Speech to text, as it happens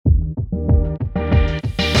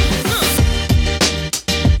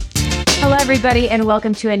everybody, and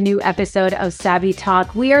welcome to a new episode of Savvy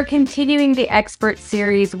Talk. We are continuing the expert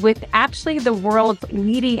series with actually the world's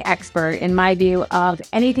leading expert, in my view, of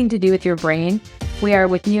anything to do with your brain. We are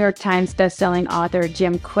with New York Times bestselling author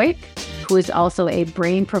Jim Kwik, who is also a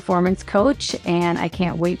brain performance coach, and I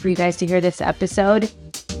can't wait for you guys to hear this episode.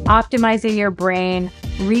 Optimizing your brain,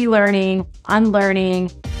 relearning, unlearning,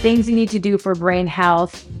 things you need to do for brain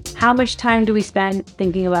health. How much time do we spend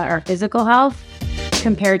thinking about our physical health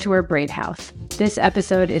compared to our brain health? This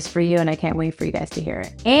episode is for you, and I can't wait for you guys to hear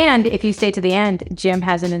it. And if you stay to the end, Jim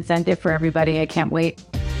has an incentive for everybody. I can't wait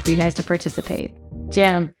for you guys to participate.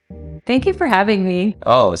 Jim, thank you for having me.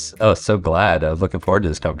 So glad. I was looking forward to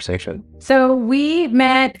this conversation. So we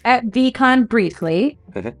met at VCon briefly,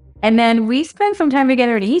 and then we spent some time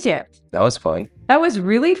together in Egypt. That was fun. That was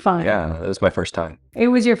really fun. Yeah, it was my first time. It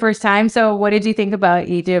was your first time. So what did you think about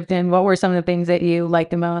Egypt, and what were some of the things that you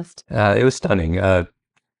liked the most? It was stunning.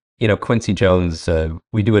 Quincy Jones,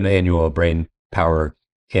 we do an annual Brain Power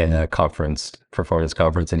performance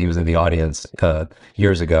conference, and he was in the audience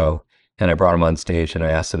years ago. And I brought him on stage, and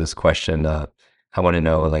I asked him this question. I want to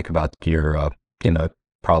know about your,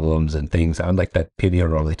 problems and things that people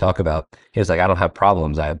don't normally talk about. He was like, I don't have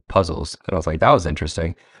problems, I have puzzles. And I was like, that was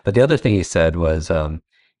interesting. But the other thing he said was,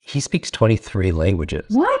 he speaks 23 languages.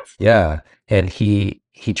 What? Yeah. And he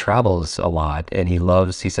travels a lot, and he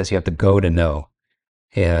says you have to go to know.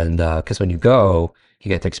 And because when you go, you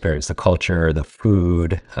get to experience the culture, the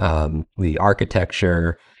food, the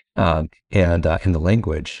architecture, and the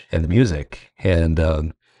language and the music.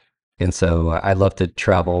 And so I love to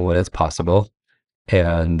travel when it's possible.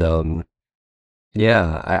 And I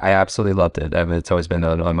absolutely loved it. I mean, it's always been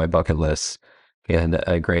on my bucket list, and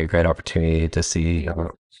a great opportunity to see.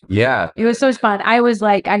 Yeah. It was so much fun. I was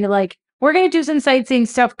like, we're going to do some sightseeing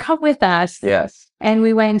stuff. Come with us. Yes. And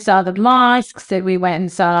we went and saw the mosques, and we went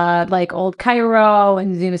and saw old Cairo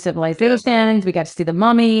and Museum of Civilizations. We got to see the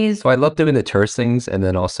mummies. So I love doing the tourist things, and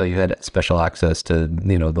then also you had special access to,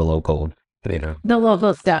 the local, the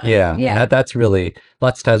local stuff. Yeah. That's really,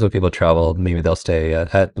 lots of times when people travel, maybe they'll stay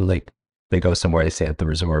they go somewhere, they stay at the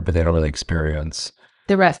resort, but they don't really experience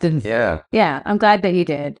the rest of Yeah. I'm glad that you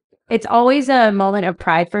did. It's always a moment of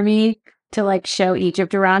pride for me to show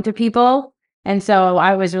Egypt around to people. And so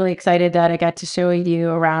I was really excited that I got to show you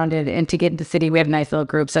around and to get into the city. We had a nice little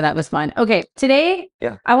group, so that was fun. Okay, today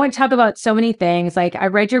I want to talk about so many things. I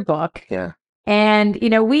read your book. Yeah. And,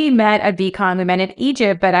 we met at VCon. We met in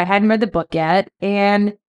Egypt, but I hadn't read the book yet.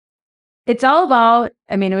 And it's all about,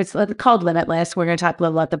 it's called Limitless. We're going to talk a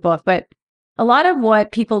little about the book, but a lot of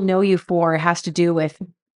what people know you for has to do with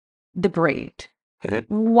the brain.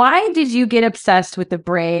 Why did you get obsessed with the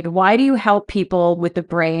brain? Why do you help people with the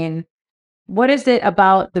brain? What is it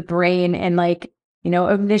about the brain? And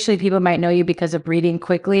initially people might know you because of reading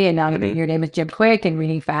quickly, and now your name is Jim Kwik and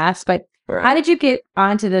reading fast. But how did you get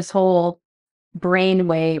onto this whole brain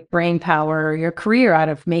power, your career out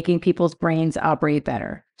of making people's brains operate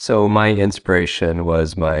better? So my inspiration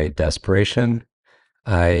was my desperation.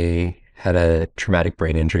 I had a traumatic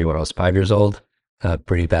brain injury when I was 5 years old, a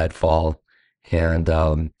pretty bad fall. And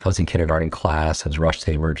I was in kindergarten class. I was rushed to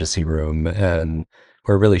the emergency room, and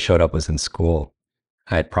where it really showed up was in school.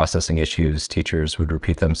 I had processing issues. Teachers would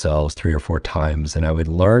repeat themselves 3 or 4 times, and I would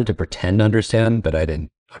learn to pretend to understand, but I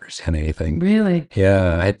didn't understand anything. Really?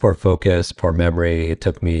 Yeah, I had poor focus, poor memory. It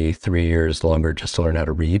took me 3 years longer just to learn how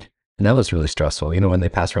to read. And that was really stressful. When they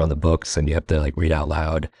pass around the books and you have to read out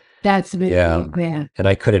loud. That's big. Yeah. And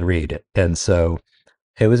I couldn't read it. And so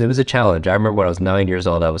it was a challenge. I remember when I was 9 years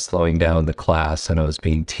old, I was slowing down the class, and I was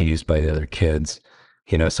being teased by the other kids.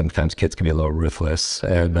 Sometimes kids can be a little ruthless.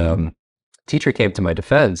 And teacher came to my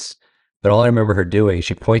defense, but all I remember her doing,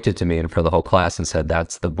 she pointed to me in front of the whole class and said,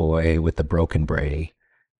 "That's the boy with the broken brain."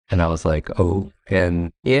 And I was like, oh.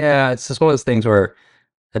 And it's just one of those things where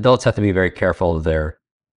adults have to be very careful of their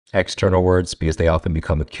external words, because they often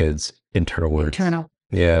become a kid's internal words.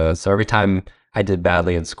 Yeah. So every time I did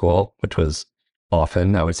badly in school, which was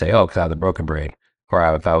often, I would say, oh, because I have the broken brain.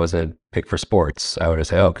 Or if I was a pick for sports, I would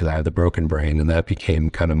say, oh, because I have the broken brain. And that became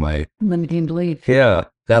kind of my limiting belief. Yeah.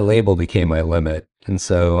 That label became my limit. And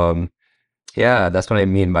so, that's what I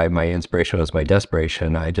mean by my inspiration was my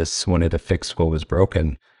desperation. I just wanted to fix what was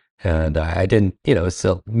broken. And I didn't,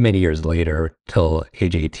 still many years later, till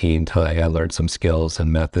age 18, till I learned some skills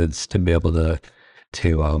and methods to be able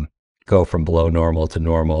to go from below normal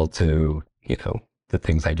to, the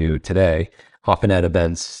things I do today. Often at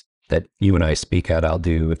events that you and I speak at, I'll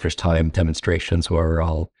do, if there's time, demonstrations where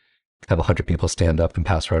I'll have 100 people stand up and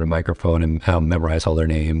pass around a microphone and memorize all their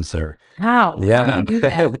names. Or how? Yeah.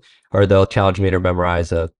 Or they'll challenge me to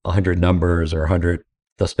memorize 100 numbers or 100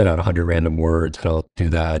 they'll spit out 100 random words and I'll do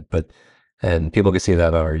that. And people can see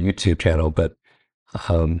that on our YouTube channel. But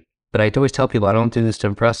I always tell people I don't do this to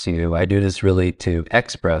impress you. I do this really to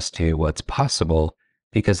express to you what's possible.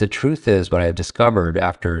 Because the truth is, what I've discovered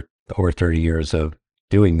after over 30 years of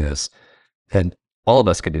doing this, and all of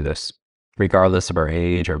us can do this, regardless of our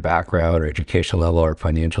age, our background, our educational level, our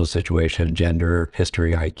financial situation, gender,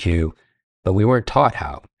 history, IQ. But we weren't taught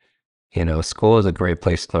how. School is a great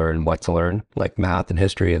place to learn what to learn, like math and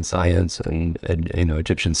history and science and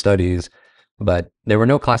Egyptian studies. But there were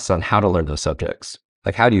no classes on how to learn those subjects.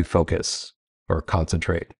 Like, how do you focus or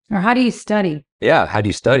concentrate? Or how do you study? Yeah, how do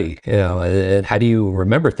you study? And how do you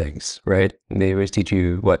remember things, right? And they always teach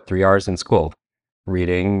you, 3 hours in school?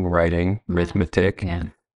 Reading, writing, arithmetic. Yeah.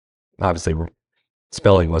 Obviously,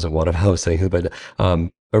 spelling wasn't one of those things, but a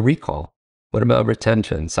recall. What about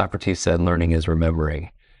retention? Socrates said learning is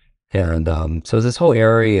remembering. And so this whole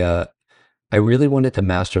area, I really wanted to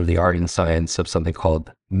master the art and science of something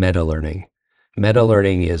called meta-learning.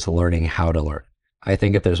 Meta-learning is learning how to learn. I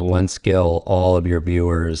think if there's one skill all of your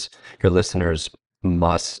viewers, your listeners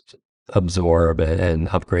must absorb and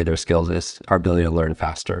upgrade their skills, is our ability to learn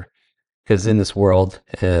faster. Because in this world,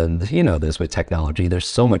 and this with technology, there's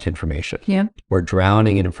so much information. Yeah. We're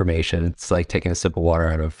drowning in information. It's like taking a sip of water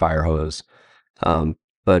out of a fire hose.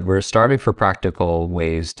 But we're starving for practical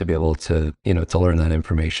ways to be able to, to learn that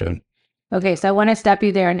information. Okay, so I want to stop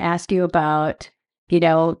you there and ask you about,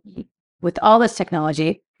 with all this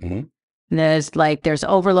technology, there's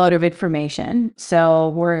overload of information. So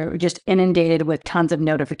we're just inundated with tons of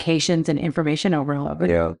notifications and information overload.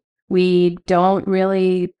 Yeah. We don't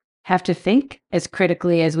really have to think as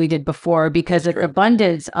critically as we did before because of the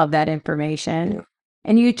abundance of that information. Yeah.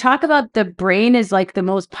 And you talk about the brain is like the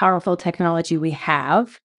most powerful technology we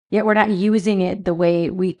have, yet we're not using it the way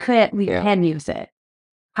we can use it.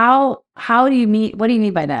 How do you mean, what do you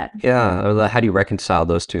mean by that? Yeah. How do you reconcile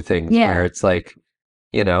those two things? Yeah. Where it's like,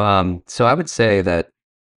 so I would say that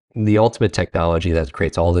the ultimate technology that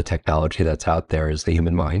creates all the technology that's out there is the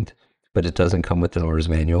human mind, but it doesn't come with an owner's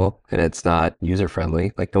manual and it's not user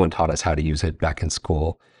friendly. Like, no one taught us how to use it back in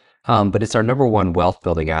school. But it's our number one wealth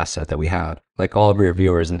building asset that we have. Like all of your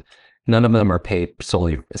viewers, and none of them are paid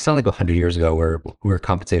solely. It's not like 100 years ago where we were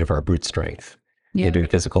compensated for our brute strength, doing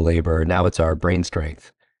physical labor. Now it's our brain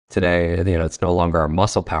strength. Today, it's no longer our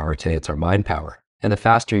muscle power. Today, it's our mind power. And the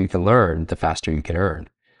faster you can learn, the faster you can earn.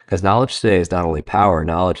 Because knowledge today is not only power,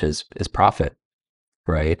 knowledge is profit,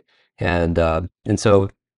 right? And so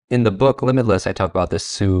in the book Limitless, I talk about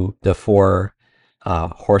the 4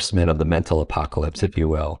 horsemen of the mental apocalypse, if you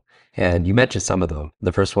will. And you mentioned some of them.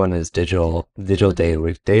 The first one is digital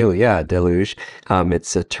deluge. Deluge.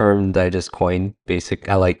 It's a term that I just coined.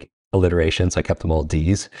 I like alliterations. I kept them all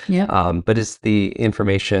D's. Yeah. But it's the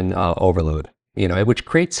information overload, which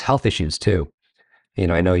creates health issues too.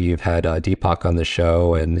 I know you've had Deepak on the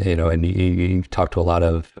show, and and you've talked to a lot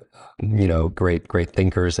of great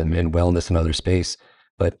thinkers and wellness and other space.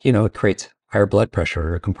 But it creates higher blood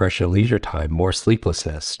pressure, compression of leisure time, more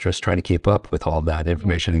sleeplessness, just trying to keep up with all that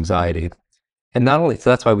information, anxiety. And not only, so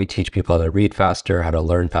that's why we teach people how to read faster, how to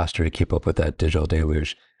learn faster to keep up with that digital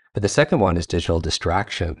deluge. But the second one is digital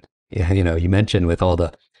distraction. You mentioned with all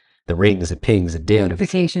the rings and pings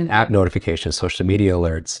and app notifications, social media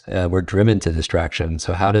alerts, we're driven to distraction.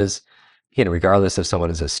 So how does, regardless if someone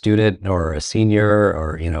is a student or a senior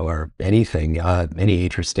or, or anything, any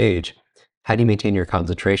age or stage, how do you maintain your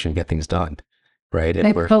concentration, get things done, right?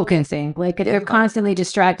 Like focusing. Like if you're constantly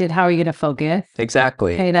distracted, how are you going to focus?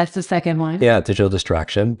 Exactly. Okay, that's the second one. Yeah, digital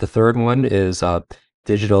distraction. The third one is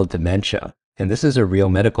digital dementia. And this is a real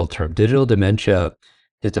medical term. Digital dementia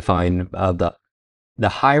is defined the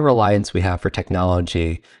high reliance we have for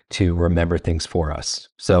technology to remember things for us.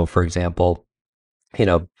 So for example,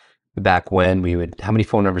 back when how many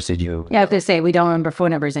phone numbers did you? Yeah, I have to say, we don't remember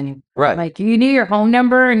phone numbers anymore. Right. Like you knew your home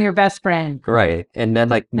number and your best friend. Right. And then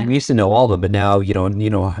we used to know all of them, but now you don't,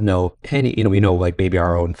 know any, we know like maybe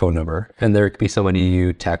our own phone number, and there could be somebody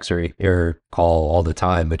you text or call all the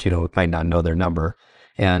time, but might not know their number.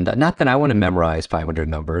 And not that I want to memorize 500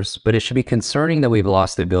 numbers, but it should be concerning that we've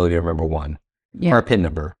lost the ability to remember one, or a PIN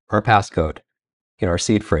number, or a passcode, our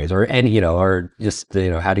seed phrase, or any, or just,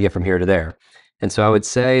 how to get from here to there. And so I would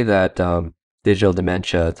say that digital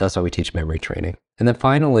dementia, that's why we teach memory training. And then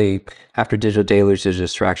finally, after digital deluge, digital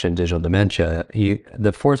distraction, digital dementia,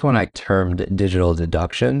 the fourth one I termed digital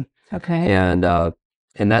deduction. Okay.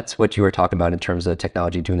 And that's what you were talking about in terms of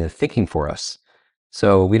technology doing the thinking for us.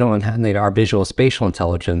 So we don't have, our visual spatial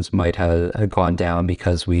intelligence might have gone down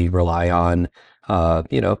because we rely on,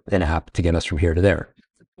 an app to get us from here to there.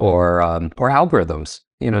 or algorithms.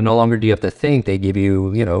 No longer do you have to think; they give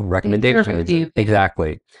you, recommendations.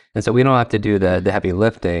 Exactly. And so we don't have to do the heavy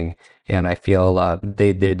lifting. And I feel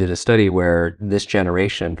they did a study where this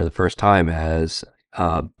generation, for the first time, has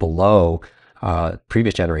below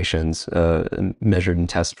previous generations measured and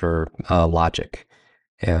tested for logic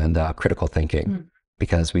and critical thinking,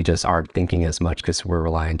 because we just aren't thinking as much because we're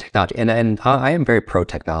relying on technology. And I am very pro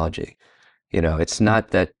technology. It's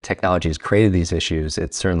not that technology has created these issues;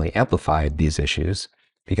 it's certainly amplified these issues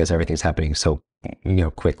because everything's happening so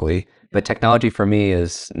quickly. But technology for me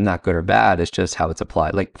is not good or bad. It's just how it's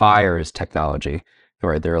applied. Like fire is technology,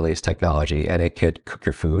 or the earliest technology, and it could cook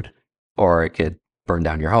your food, or it could burn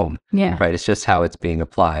down your home. Yeah. Right. It's just how it's being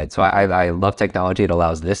applied. So I love technology. It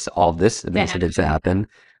allows all this incidents to happen.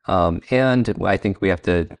 And I think we have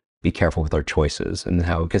to be careful with our choices and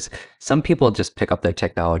because some people just pick up their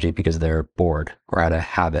technology because they're bored or out of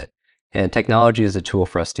habit. And technology is a tool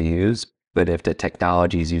for us to use. But if the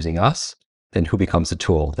technology is using us, then who becomes the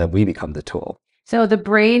tool? Then we become the tool. So the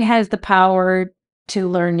brain has the power to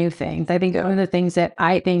learn new things. I think one of the things that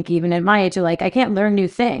I think even at my age, are like, I can't learn new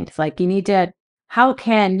things. Like you need to, how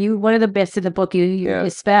can you, one of the bits in the book you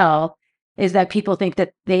dispel is that people think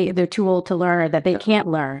that they're too old to learn, that they can't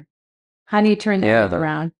learn. How do you turn that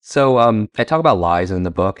around? So I talk about LIE in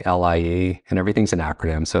the book, LIE, and everything's an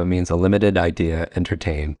acronym. So it means a limited idea,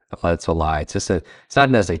 entertain. That's a lie. It's not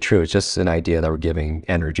necessarily true. It's just an idea that we're giving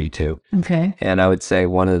energy to. Okay. And I would say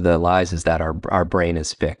one of the lies is that our brain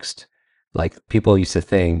is fixed. Like people used to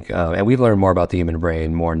think, and we've learned more about the human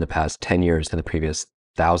brain more in the past 10 years than the previous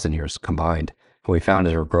 1,000 years combined. What we found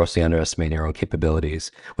is we're grossly underestimating our own capabilities.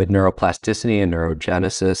 With neuroplasticity and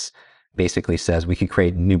neurogenesis, basically says we can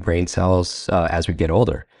create new brain cells as we get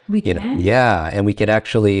older. We can? Yeah, and we could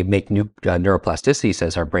actually make new neuroplasticity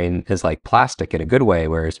says our brain is like plastic in a good way,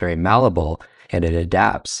 where it's very malleable and it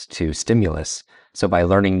adapts to stimulus. So by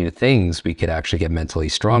learning new things, we could actually get mentally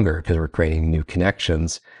stronger because we're creating new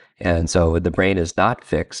connections. And so the brain is not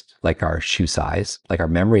fixed like our shoe size, like our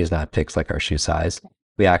memory is not fixed like our shoe size.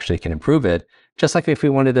 We actually can improve it. Just like if we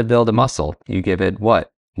wanted to build a muscle, you give it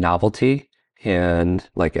what? Novelty, and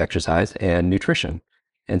like exercise and nutrition.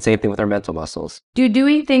 And same thing with our mental muscles. Do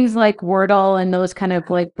doing things like Wordle and those kind of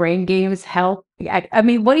like brain games help? I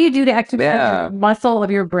mean, what do you do to exercise the muscle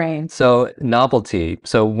of your brain? So novelty.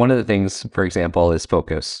 So one of the things, for example, is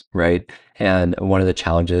focus, right? And one of the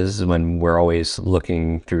challenges when we're always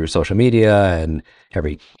looking through social media and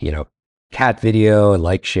every, cat video,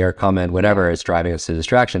 like, share, comment, whatever is driving us to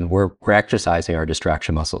distraction, we're exercising our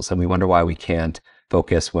distraction muscles. And we wonder why we can't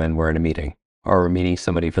focus when we're in a meeting, or we're meeting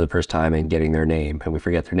somebody for the first time and getting their name and we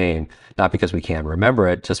forget their name, not because we can't remember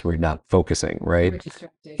it, just we're not focusing, right?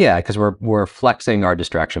 Yeah, because we're flexing our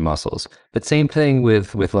distraction muscles. But same thing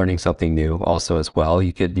with learning something new also as well.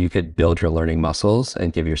 You could build your learning muscles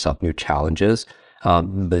and give yourself new challenges.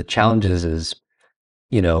 The challenges is,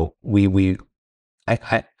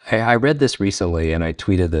 I read this recently and I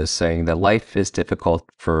tweeted this saying that life is difficult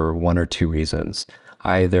for one or two reasons.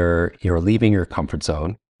 Either you're leaving your comfort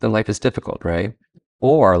zone, then life is difficult, right?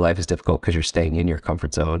 Or life is difficult because you're staying in your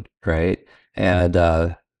comfort zone, right? And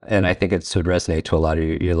I think it should resonate to a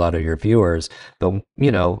lot of your viewers. But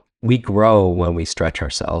we grow when we stretch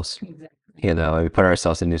ourselves. Exactly. And we put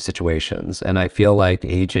ourselves in new situations. And I feel like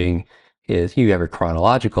aging is, you have a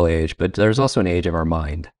chronological age, but there's also an age of our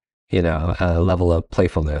mind. A level of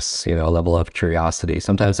playfulness, a level of curiosity.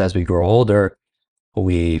 Sometimes as we grow older,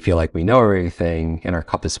 we feel like we know everything and our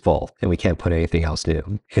cup is full and we can't put anything else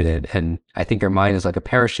new in it. And I think our mind is like a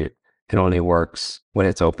parachute. It only works when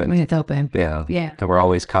it's open. When it's open. Yeah. Yeah. And we're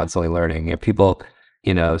always constantly learning. And people,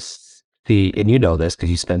 see, and this because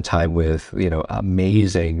you spend time with,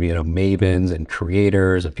 amazing, mavens and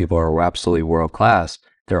creators and people who are absolutely world class.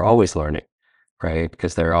 They're always learning. Right?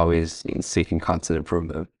 Because they're always seeking constant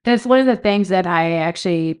improvement. That's one of the things that I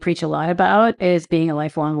actually preach a lot about is being a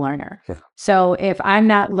lifelong learner. Yeah. So if I'm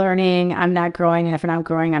not learning, I'm not growing. And if I'm not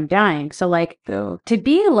growing, I'm dying. So to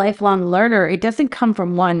be a lifelong learner, it doesn't come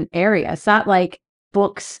from one area. It's not like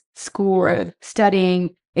books, school,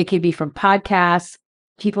 studying. It could be from podcasts,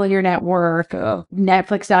 people in your network,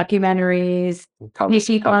 Netflix documentaries,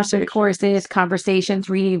 PC courses, conversations,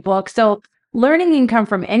 reading books. So learning can come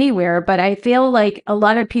from anywhere, but I feel like a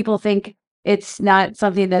lot of people think it's not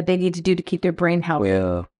something that they need to do to keep their brain healthy.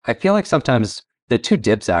 Yeah. I feel like sometimes the two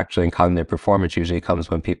dips actually in cognitive performance usually comes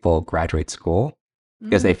when people graduate school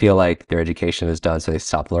because they feel like their education is done, so they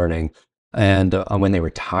stop learning. And when they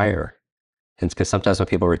retire, and it's because sometimes when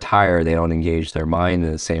people retire, they don't engage their mind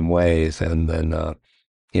in the same ways. And then,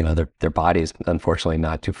 their body is unfortunately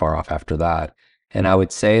not too far off after that. And I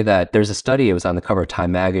would say that there's a study, it was on the cover of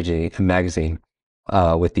Time magazine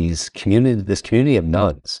with this community of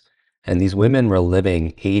nuns. And these women were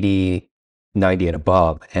living 80, 90 and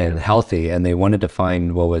above and healthy. And they wanted to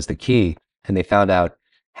find what was the key. And they found out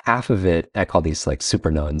half of it, I call these like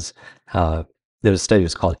super nuns. There was a study, it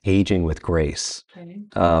was called Aging with Grace. Okay.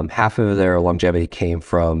 Half of their longevity came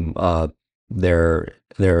from their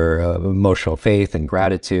emotional faith and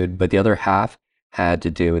gratitude, but the other half had to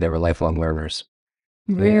do, they were lifelong learners.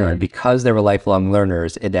 Really? And because they were lifelong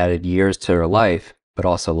learners, it added years to their life, but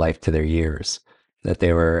also life to their years. That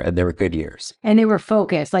they were good years. And they were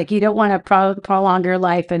focused. Like you don't want to prolong your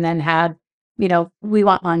life and then have, we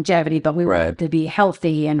want longevity, but we want Right. it to be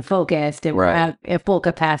healthy and focused and Right. have at full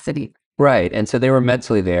capacity. Right. And so they were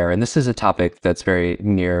mentally there. And this is a topic that's very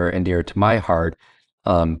near and dear to my heart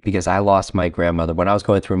because I lost my grandmother when I was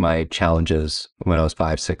going through my challenges when I was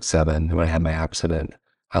 5, 6, 7, when I had my accident.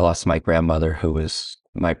 I lost my grandmother, who was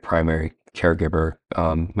my primary caregiver.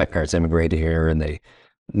 My parents immigrated here and they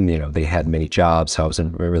had many jobs. So I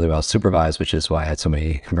wasn't really well supervised, which is why I had so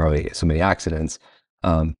many accidents.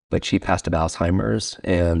 But she passed of Alzheimer's.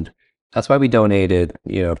 And that's why we donated,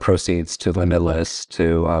 proceeds to Limitless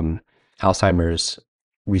to Alzheimer's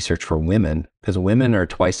research for women, because women are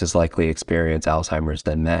twice as likely to experience Alzheimer's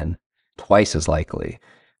than men, twice as likely.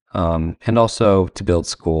 And also to build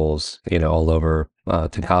schools, all over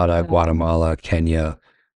Uganda, Guatemala, Kenya,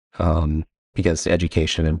 because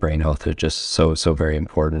education and brain health are just so very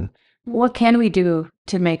important. What can we do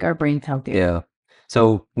to make our brains healthier? Yeah.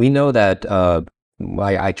 So we know that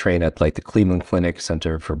I train at like the Cleveland Clinic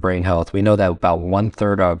Center for Brain Health. We know that about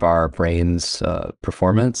 1/3 of our brain's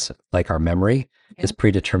performance, like our memory, is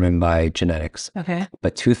predetermined by genetics, Okay.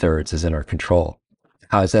 but 2/3 is in our control.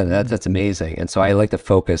 How is that? That's amazing. And so I like to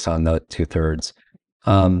focus on the 2/3.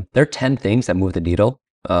 There are 10 things that move the needle,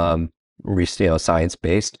 science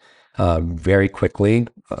based, very quickly.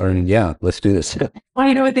 And yeah, let's do this. Well,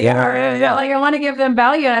 you know what they are. Like I want to give them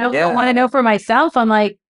value. I don't want to know for myself. I'm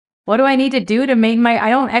like, what do I need to do to make I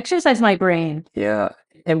don't exercise my brain. Yeah.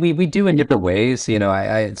 And we do in different ways,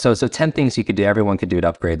 so 10 things you could do, everyone could do to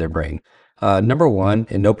upgrade their brain. Number one,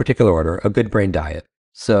 in no particular order, a good brain diet.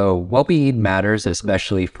 So what we eat matters,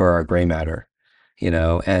 especially for our gray matter,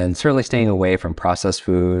 and certainly staying away from processed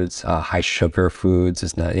foods, high sugar foods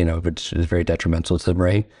is not, which is very detrimental to the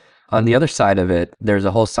brain. On the other side of it, there's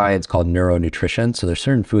a whole science called neuronutrition. So there's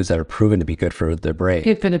certain foods that are proven to be good for the brain.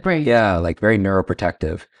 Good for the brain. Yeah, like very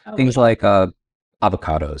neuroprotective. Things like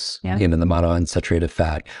avocados, Yeah. the monounsaturated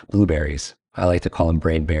fat, blueberries. I like to call them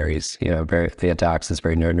brain berries, very the antioxidants,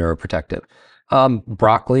 very neuroprotective.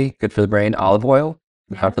 Broccoli, good for the brain. Olive oil,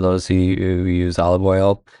 for those who use olive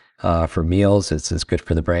oil for meals, it's good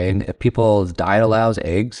for the brain. If people's diet allows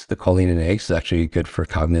eggs, the choline in eggs is actually good for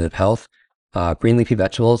cognitive health. Green leafy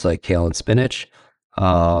vegetables like kale and spinach.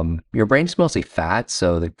 Your brain's mostly fat,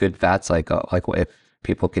 so the good fats like if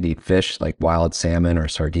people could eat fish like wild salmon or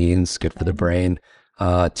sardines, good for the brain.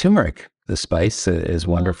 Turmeric, the spice, is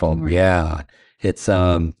wonderful. turmeric. Yeah, it's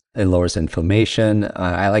it lowers inflammation.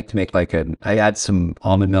 I like to make I add some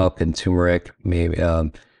almond milk and turmeric, maybe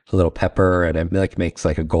a little pepper, and it makes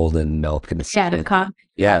like a golden milk. And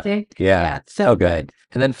Yeah. yeah, so good.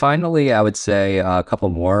 And then finally, I would say a couple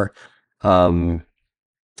more.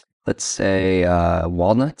 Let's say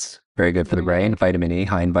walnuts, very good for the brain. Vitamin E,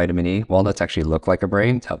 high in vitamin E. Walnuts actually look like a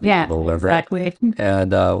brain. To help Yeah, the liver. exactly.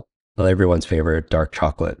 And everyone's favorite, dark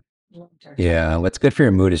chocolate. Yeah, what's good for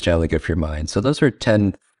your mood is generally good for your mind. So those are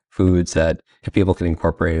 10 foods that if people can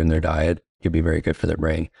incorporate in their diet, could be very good for their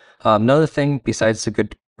brain. Another thing besides a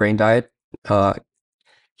good brain diet,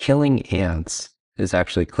 killing ants is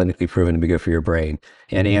actually clinically proven to be good for your brain.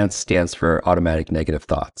 And ANTS stands for automatic negative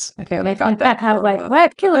thoughts. Okay, I got that. How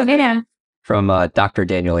what? Killer man. From Dr.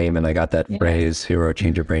 Daniel Amen, I got that Yeah. phrase, who wrote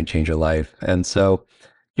Change Your Brain, Change Your Life. And so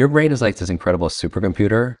your brain is like this incredible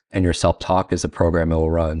supercomputer, and your self-talk is the program it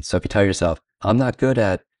will run. So if you tell yourself, I'm not good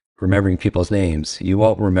at remembering people's names, you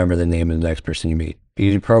won't remember the name of the next person you meet.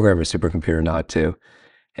 You program a supercomputer not to.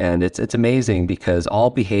 And it's amazing because all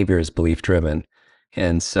behavior is belief driven.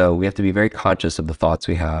 And so we have to be very conscious of the thoughts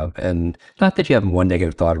we have. And not that you have one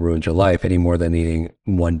negative thought ruins your life any more than eating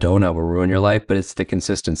one donut will ruin your life, but it's the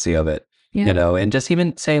consistency of it, Yeah. and just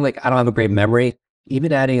even saying like, I don't have a great memory,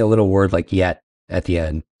 even adding a little word like yet at the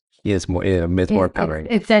end is more, it's more empowering.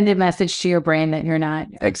 It sends a message to your brain that you're not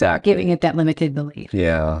Exactly. giving it that limited belief.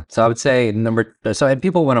 Yeah. So I would say and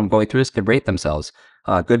people, when I'm going through this, could rate themselves,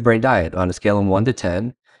 good brain diet on a scale of 1 to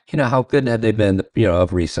 10, how good have they been,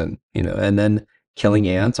 of recent, and then killing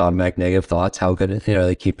ants, automatic negative thoughts, how good, are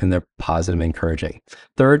they keeping their positive and encouraging.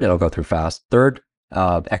 Third, and I'll go through fast. Third,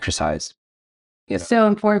 exercise. You know? So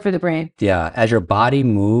important for the brain. Yeah, as your body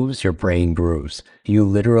moves, your brain grooves. You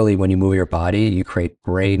literally, when you move your body, you create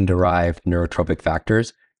brain-derived neurotropic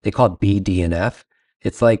factors. They call it BDNF.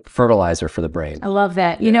 It's like fertilizer for the brain. I love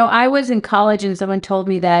that. You know, I was in college and someone told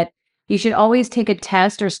me that you should always take a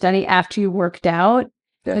test or study after you worked out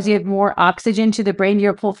because you have more oxygen to the brain,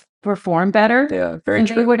 you'll perform better. Yeah, very And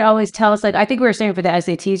they true. would always tell us, like, I think we were saying for the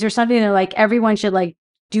SATs or something, they're like, everyone should like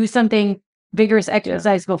do something vigorous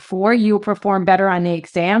exercise before you perform better on the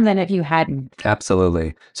exam than if you hadn't.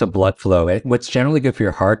 Absolutely. So blood flow, what's generally good for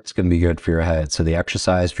your heart is going to be good for your head. So the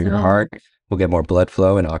exercise for your heart will get more blood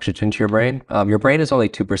flow and oxygen to your brain. Your brain is only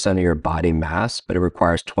 2% of your body mass, but it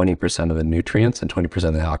requires 20% of the nutrients and 20%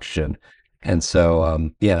 of the oxygen. And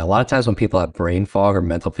so, yeah, a lot of times when people have brain fog or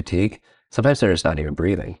mental fatigue, sometimes they're just not even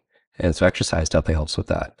breathing. And so exercise definitely helps with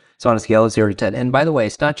that. So on a scale of 0 to 10, and by the way,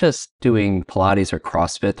 it's not just doing Pilates or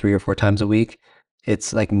CrossFit 3 or 4 times a week.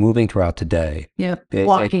 It's like moving throughout the day. Yeah.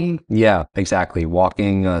 Walking. Yeah, exactly.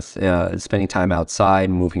 Walking, spending time outside,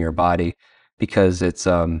 moving your body, because it's,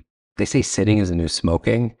 they say sitting is the new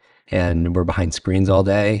smoking, and we're behind screens all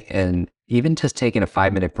day. And even just taking a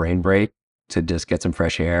 5-minute brain break to just get some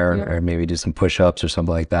fresh air or maybe do some push-ups or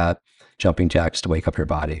something like that, jumping jacks to wake up your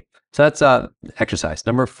body. So that's exercise.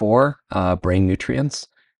 Number 4, brain nutrients.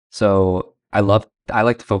 So I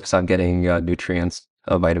like to focus on getting nutrients,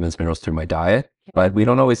 vitamins, minerals through my diet, but we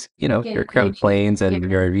don't always, you're on planes and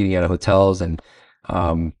you're eating at hotels. And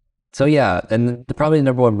so yeah, and probably the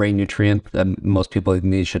number 1 brain nutrient that most people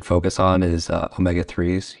should focus on is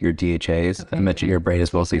omega-3s, your DHAs. I mentioned your brain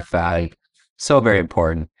is mostly fat. So very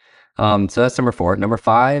important. So that's number 4. Number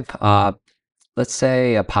 5, let's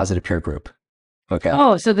say a positive peer group. Okay.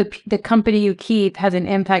 Oh, so the company you keep has an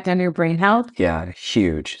impact on your brain health? Yeah,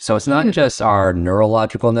 huge. So it's not just our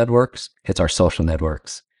neurological networks, it's our social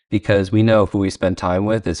networks, because we know who we spend time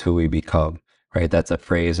with is who we become, right? That's a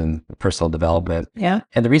phrase in personal development. Yeah.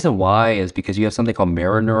 And the reason why is because you have something called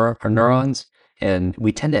mirror neurons, and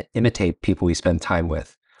we tend to imitate people we spend time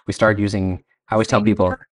with. We start using, I always tell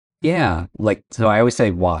people, yeah, like, so I always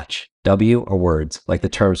say watch, W or words, like the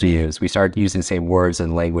terms we use. We start using the same words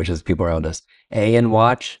and language as people around us. A in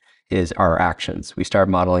watch is our actions. We start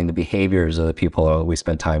modeling the behaviors of the people we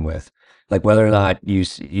spend time with. Like whether or not you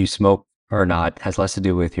smoke or not has less to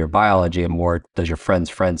do with your biology and more does your friend's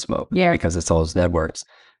friend smoke? Yeah. Because it's all those networks.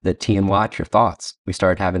 The T in watch, your thoughts. We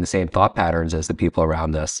start having the same thought patterns as the people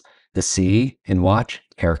around us. The C in watch,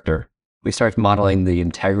 character. We start modeling the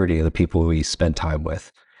integrity of the people we spend time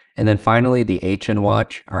with. And then finally, the H in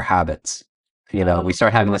watch are habits. We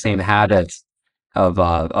start having the same habits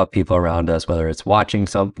of people around us, whether it's watching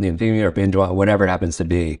something or binge watching, whatever it happens to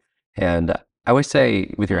be. And I always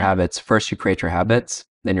say with your habits, first you create your habits,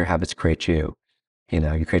 then your habits create you.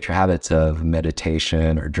 You create your habits of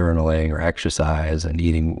meditation or journaling or exercise and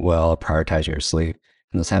eating well, prioritizing your sleep,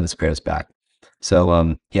 and those habits create us back.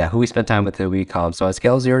 So, yeah, who we spend time with, who we calm. So on a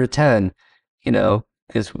scale of 0 to 10,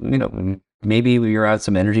 because, maybe you're on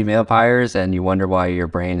some energy vampires and you wonder why your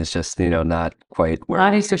brain is just, not quite where.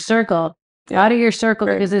 Out of your circle. Yeah. Out of your circle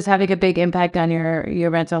because it's having a big impact on your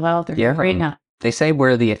mental health or your brain health. They say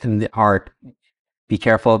where the art, be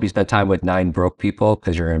careful if you spend time with 9 broke people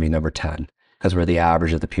because you're going to be number 10 because we're the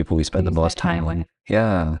average of the people we spend the most time with.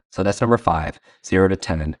 Yeah. So that's number 5, 0 to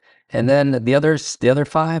 10. And then the other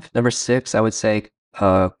 5, number 6, I would say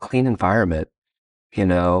clean environment.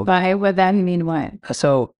 By would that mean what?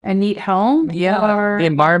 So a neat home? Yeah. Or the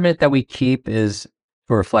environment that we keep is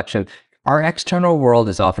a reflection. Our external world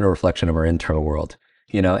is often a reflection of our internal world.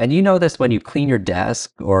 And this when you clean your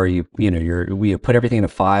desk or you put everything in a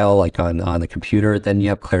file like on the computer, then you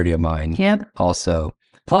have clarity of mind. Yep. Also,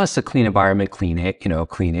 plus a clean environment, clean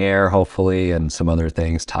air, hopefully, and some other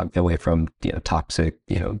things. Talk away from toxic.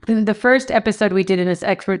 In the first episode we did in this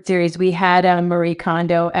expert series, we had a Marie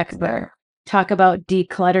Kondo expert talk about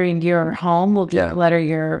decluttering your home will declutter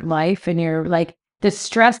your life and your the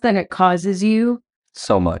stress that it causes you.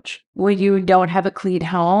 So much. When you don't have a clean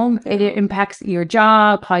home, it impacts your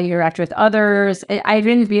job, how you interact with others. I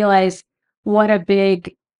didn't realize what a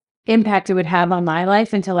big impact it would have on my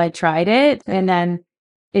life until I tried it. And then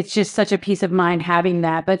it's just such a peace of mind having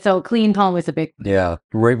that. But so clean home is a big. Yeah.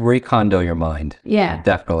 Recondo your mind. Yeah.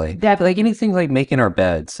 Definitely. Like anything like making our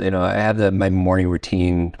beds. I have my morning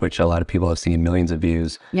routine, which a lot of people have seen millions of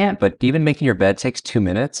views. Yeah. But even making your bed takes 2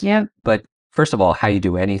 minutes. Yeah. But first of all, how you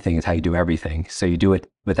do anything is how you do everything. So you do it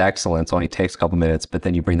with excellence, only takes a couple minutes, but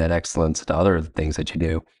then you bring that excellence to other things that you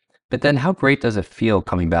do. But then how great does it feel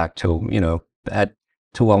coming back to,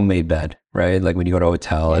 to a well-made bed, right? Like when you go to a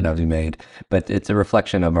hotel and everything made, but it's a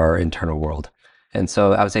reflection of our internal world. And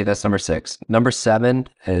so I would say that's number 6. Number 7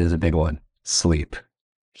 is a big one. sleep,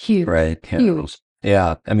 Huge. right? Huge.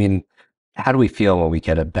 Yeah. I mean, how do we feel when we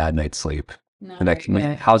get a bad night's sleep? No, The next,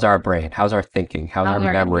 yeah. how's our brain? How's our thinking? How's our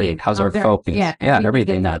memory? How's our focus? Yeah,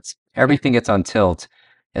 Everything. Everything gets on tilt.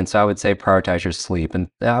 And so I would say prioritize your sleep. And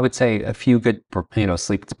I would say a few good,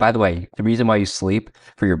 sleep. By the way, the reason why you sleep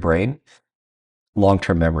for your brain,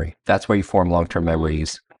 long-term memory. That's where you form long-term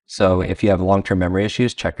memories. So if you have long-term memory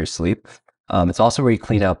issues, check your sleep. It's also where you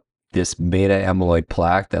clean up this beta amyloid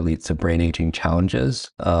plaque that leads to brain aging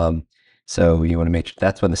challenges. So you want to make sure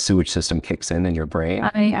that's when the sewage system kicks in your brain.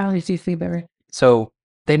 How many hours do you sleep every? So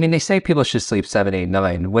they say people should sleep 7, 8,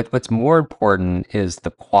 9. What's more important is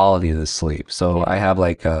the quality of the sleep. So I have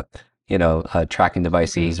like tracking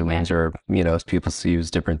devices and rings, or people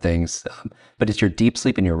use different things, but it's your deep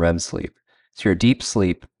sleep and your REM sleep. So your deep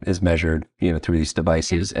sleep is measured through these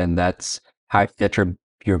devices, and that's how that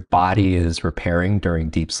your body is repairing during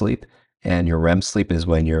deep sleep, and your REM sleep is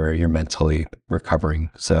when you're mentally recovering.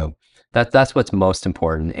 So that's what's most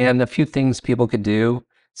important. And a few things people could do,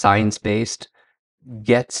 science-based: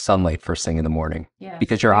 get sunlight first thing in the morning. Yeah.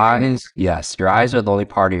 Because your eyes are the only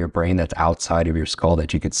part of your brain that's outside of your skull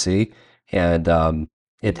that you could see. And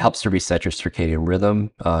it helps to reset your circadian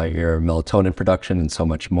rhythm, your melatonin production, and so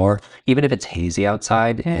much more. Even if it's hazy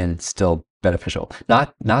outside, and it's still beneficial.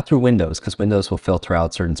 Not through windows, because windows will filter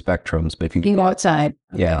out certain spectrums. But if you go outside,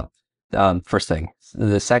 first thing.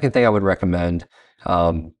 The second thing I would recommend,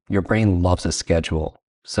 your brain loves a schedule.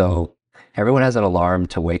 So everyone has an alarm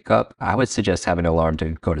to wake up. I would suggest having an alarm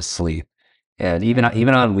to go to sleep, and even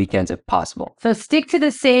on weekends if possible. So stick to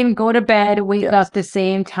the same, go to bed, wake up the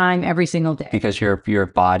same time every single day. Because your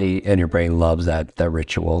body and your brain loves that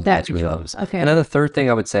ritual. That it loves. Okay. And then the third thing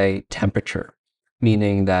I would say, temperature,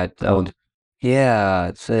 meaning that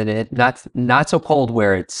it's not so cold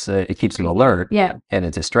where it keeps you alert, and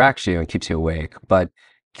it distracts you and keeps you awake. But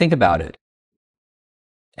think about it.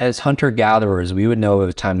 As hunter-gatherers, we would know it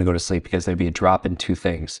was time to go to sleep because there'd be a drop in two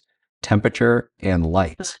things: temperature and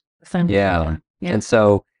light. Yeah. And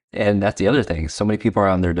so, and that's the other thing. So many people are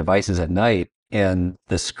on their devices at night, and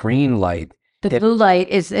the screen light, the blue light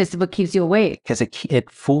is what keeps you awake. Because it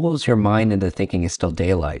fools your mind into thinking it's still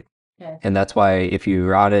daylight. And that's why if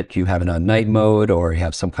you're on it, you have it on night mode, or you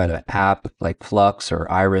have some kind of app like Flux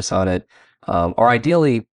or Iris on it. Or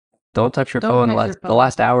ideally, don't touch your phone the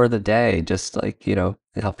last hour of the day. Just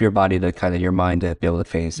help your body to your mind to be able to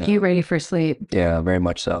phase it. Get ready for sleep. Yeah, very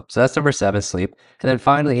much so. So that's number 7, sleep. And then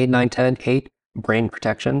finally, 8, 9, 10, 8, brain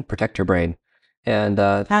protection. Protect your brain. And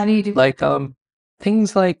how do you do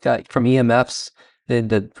things like from EMFs?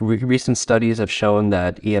 The recent studies have shown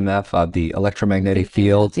that EMF, the electromagnetic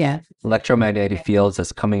fields,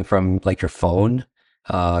 that's coming from your phone,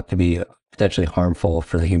 can be potentially harmful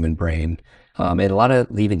for the human brain. And a lot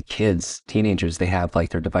of even kids, teenagers, they have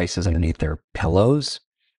their devices underneath their pillows,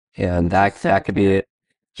 and that could be it.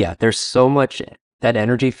 Yeah, there's so much. That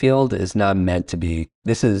energy field is not meant to be.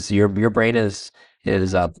 This is your brain is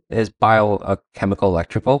biochemical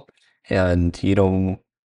electrical, and you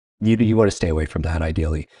want to stay away from that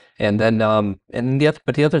ideally. And then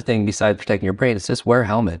the other thing besides protecting your brain is just wear a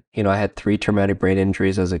helmet. I had 3 traumatic brain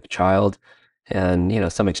injuries as a child,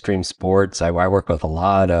 and some extreme sports. I work with a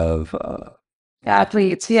lot of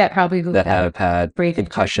athletes, probably that have had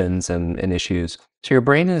concussions and issues. So your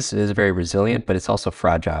brain is very resilient, but it's also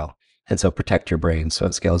fragile. And so protect your brain. So on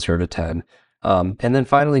a scale of 0 to 10. And then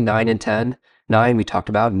finally 9 and 10. 9, we talked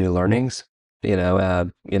about new learnings,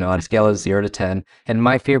 on a scale of 0 to 10. And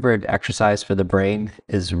my favorite exercise for the brain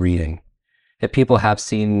is reading. If people have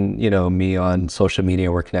seen, me on social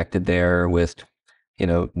media, we're connected there with,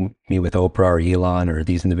 me with Oprah or Elon or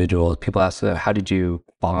these individuals. People ask, how did you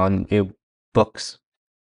bond? Books,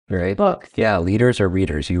 right? Books. Yeah, leaders are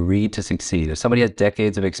readers. You read to succeed. If somebody has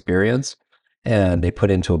decades of experience and they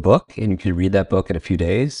put into a book, and you can read that book in a few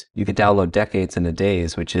days, you can download decades into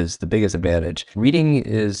days, which is the biggest advantage. Reading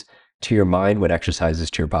is to your mind what exercise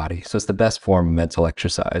is to your body. So it's the best form of mental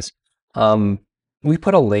exercise. We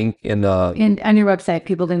put a link on your website,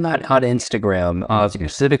 people can learn on Instagram,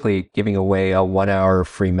 specifically giving away a 1-hour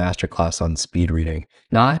free masterclass on speed reading,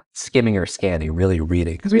 not skimming or scanning, really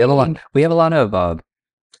reading. Because we have a lot of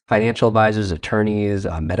financial advisors, attorneys,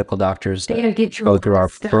 medical doctors that go through our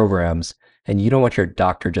programs, and you don't want your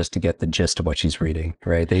doctor just to get the gist of what she's reading,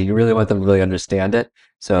 right? You really want them to really understand it.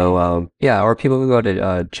 So or people can go to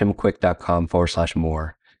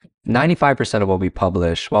jimkwik.com/more. 95% of what we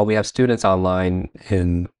publish, while we have students online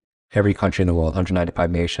in every country in the world,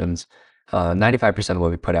 195 nations, 95% of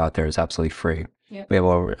what we put out there is absolutely free. Yep. We have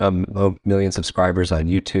over 1 million subscribers on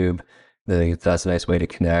YouTube. I think that's a nice way to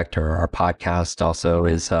connect. Or our podcast also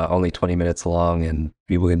is only 20 minutes long, and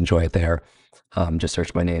people would enjoy it there. Just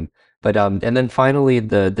search my name. But and then finally,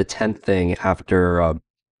 the 10th thing after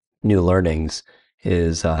new learnings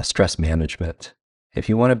is stress management. If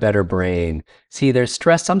you want a better brain, see, there's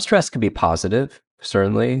stress. Some stress can be positive,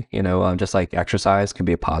 certainly. Just like exercise can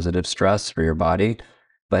be a positive stress for your body,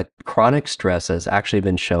 but chronic stress has actually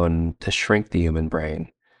been shown to shrink the human brain.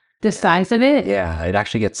 The size of it? Yeah, it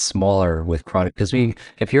actually gets smaller with chronic because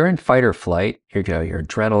if you're in fight or flight, your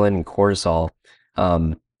adrenaline and cortisol,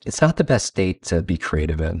 it's not the best state to be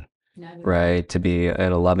creative in, right? To be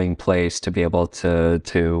in a loving place, to be able to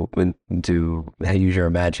use your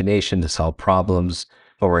imagination to solve problems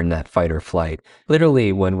when we're in that fight or flight.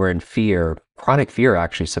 Literally, when we're in fear, chronic fear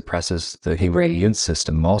actually suppresses the human immune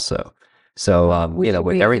system also. So,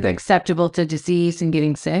 with everything acceptable to disease and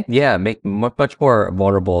getting sick. Yeah, make much more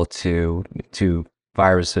vulnerable to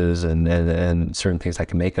viruses and certain things that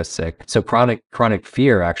can make us sick. So chronic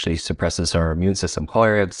fear actually suppresses our immune system. Whole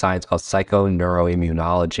area of science called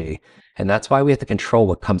psychoneuroimmunology. And that's why we have to control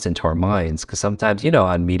what comes into our minds. Because sometimes,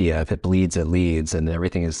 on media, if it bleeds, it leads, and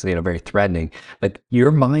everything is, very threatening. But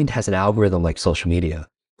your mind has an algorithm like social media.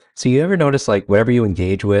 So you ever notice, like, whatever you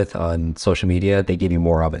engage with on social media, they give you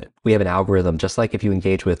more of it. We have an algorithm, just like if you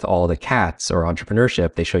engage with all the cats or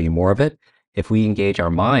entrepreneurship, they show you more of it. If we engage our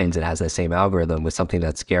minds, it has that same algorithm with something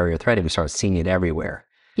that's scary or threatening. We start seeing it everywhere.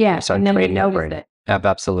 Yeah, and then we notice it.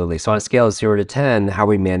 Absolutely. So on a scale of 0 to 10, how are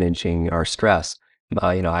we managing our stress?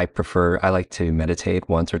 I like to meditate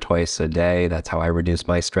once or twice a day. That's how I reduce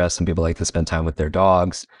my stress. Some people like to spend time with their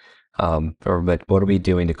dogs. But what are we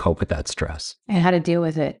doing to cope with that stress? And how to deal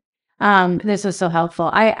with it. This was so helpful.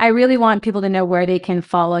 I really want people to know where they can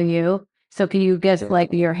follow you. So can you guess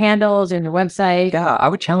like your handles and your website? Yeah, I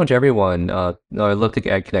would challenge everyone. I'd love to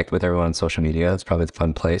connect with everyone on social media. It's probably the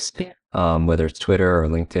fun place, whether it's Twitter or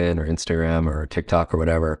LinkedIn or Instagram or TikTok or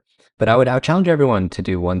whatever. But I would challenge everyone to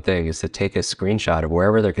do one thing, is to take a screenshot of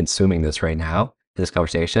wherever they're consuming this right now, this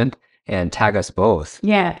conversation, and tag us both.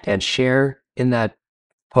 Yeah. And share in that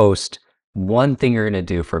post one thing you're going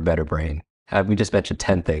to do for a better brain. We just mentioned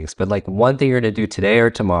 10 things, but like one thing you're going to do today or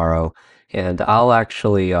tomorrow. And I'll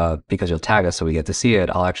actually, because you'll tag us so we get to see it,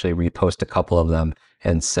 I'll actually repost a couple of them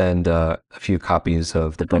and send a few copies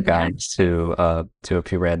of the book out to a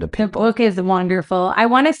few random people. The book is wonderful. I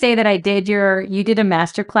want to say that you did a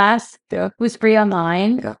masterclass. Yeah. It was free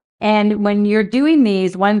online. Yeah. And when you're doing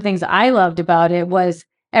these, one of the things I loved about it was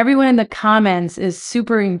everyone in the comments is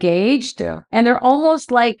super engaged. Yeah. And they're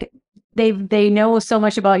almost like they know so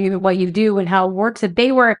much about you, what you do and how it works, that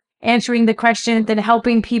they were answering the questions and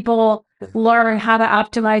helping people learn how to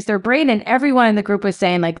optimize their brain. And everyone in the group was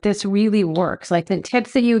saying, like, this really works. Like, the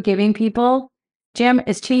tips that you're giving people, Jim,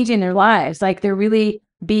 is changing their lives. Like, they're really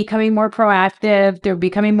becoming more proactive. They're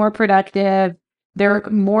becoming more productive. They're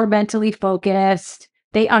more mentally focused.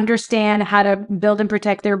 They understand how to build and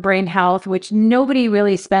protect their brain health, which nobody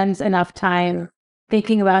really spends enough time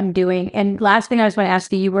thinking about and doing. And last thing I just want to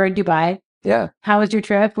ask you were in Dubai. Yeah. How was your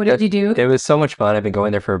trip? What did you do? It was so much fun. I've been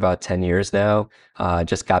going there for about 10 years now.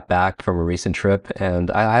 Just got back from a recent trip, and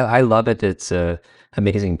I love it. It's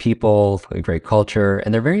amazing people, a great culture,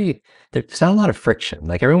 and there's not a lot of friction.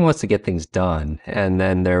 Like, everyone wants to get things done, and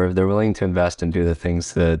then they're willing to invest and do the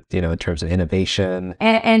things that, in terms of innovation.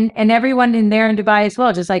 And everyone in there in Dubai as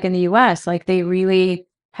well, just like in the US, like, they really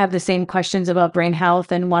have the same questions about brain health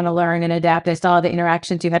and want to learn and adapt. I saw the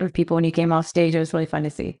interactions you had with people when you came off stage. It was really fun to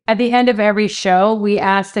see. At the end of every show, we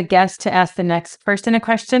asked a guest to ask the next person a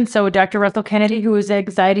question. So Dr. Russell Kennedy, who is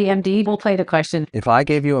Anxiety MD, will play the question. If I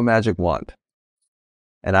gave you a magic wand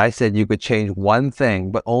and I said you could change one thing,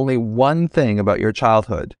 but only one thing about your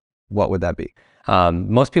childhood, what would that be?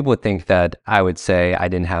 Most people would think that I would say I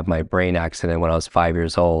didn't have my brain accident when I was 5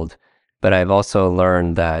 years old. But I've also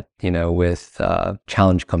learned that, with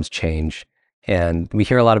challenge comes change. And we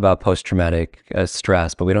hear a lot about post-traumatic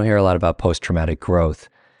stress, but we don't hear a lot about post-traumatic growth.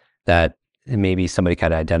 That maybe somebody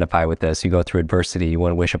can identify with this. You go through adversity, you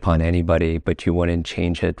wouldn't wish upon anybody, but you wouldn't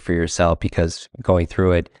change it for yourself because going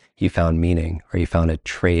through it, you found meaning, or you found a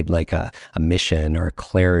trait like a mission or a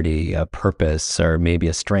clarity, a purpose, or maybe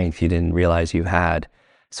a strength you didn't realize you had.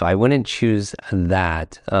 So I wouldn't choose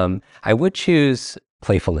that. I would choose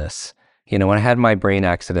playfulness. When I had my brain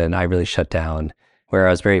accident, I really shut down, where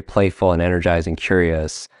I was very playful and energized and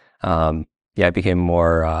curious. I became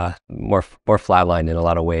more flatlined in a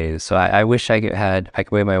lot of ways. So I wish I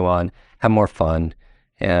could wave my wand, have more fun.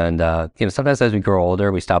 And, sometimes as we grow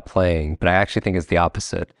older, we stop playing, but I actually think it's the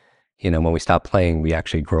opposite. When we stop playing, we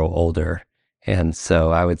actually grow older. And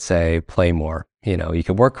so I would say play more. You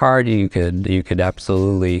could work hard, you could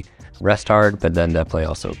absolutely rest hard, but then definitely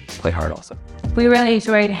also play hard also. We really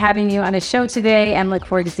enjoyed having you on the show today and look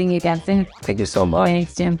forward to seeing you again soon. Thank you so much.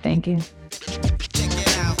 Thanks, Jim. Thank you.